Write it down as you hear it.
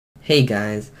Hey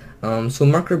guys, so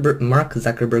Mark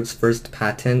Zuckerberg's first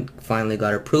patent finally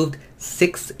got approved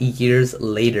 6 years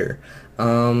later.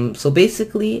 So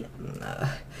basically,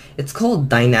 it's called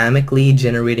dynamically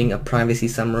generating a privacy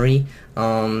summary.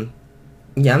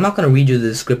 Yeah, I'm not going to read you the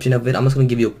description of it. I'm just going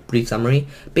to give you a brief summary.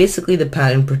 Basically, the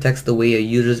patent protects the way a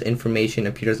user's information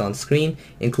appears on screen,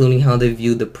 including how they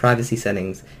view the privacy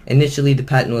settings. Initially, the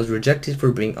patent was rejected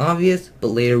for being obvious, but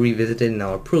later revisited and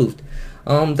now approved.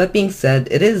 That being said,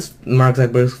 it is Mark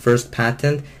Zuckerberg's first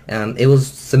patent. It was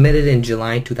submitted in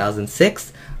July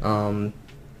 2006,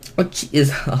 which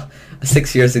is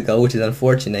 6 years ago, which is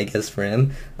unfortunate, I guess, for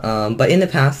him. But in the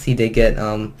past, he did get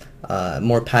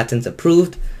more patents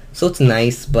approved. So it's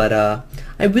nice, but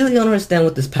I really don't understand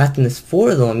what this patent is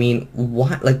for, though. I mean,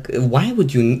 why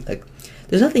would you,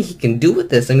 there's nothing he can do with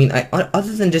this. I mean,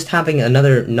 other than just having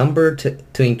another number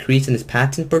to increase in his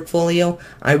patent portfolio,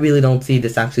 I really don't see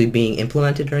this actually being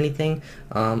implemented or anything.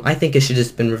 I think it should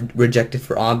just been rejected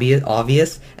for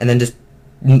obvious, and then just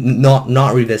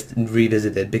not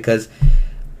revisited, because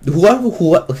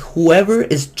whoever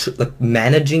is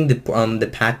managing the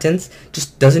patents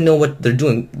just doesn't know what they're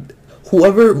doing.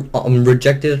 Whoever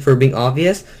rejected it for being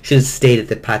obvious should have stayed at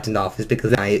the patent office,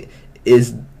 because it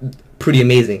is pretty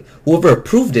amazing. Whoever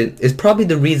approved it is probably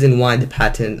the reason why the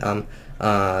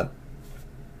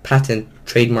patent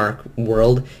trademark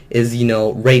world is,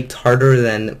 raped harder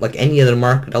than any other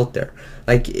market out there.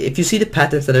 If you see the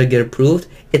patents that get approved,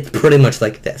 it's pretty much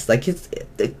like this. It's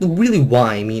really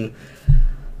why. I mean,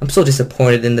 I'm so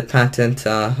disappointed in the patent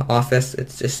office.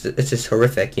 It's just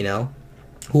horrific,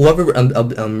 Whoever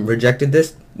rejected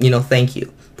this, thank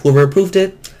you. Whoever approved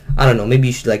it, I don't know, maybe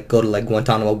you should go to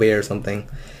Guantanamo Bay or something.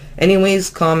 Anyways,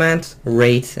 comment,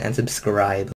 rate, and subscribe.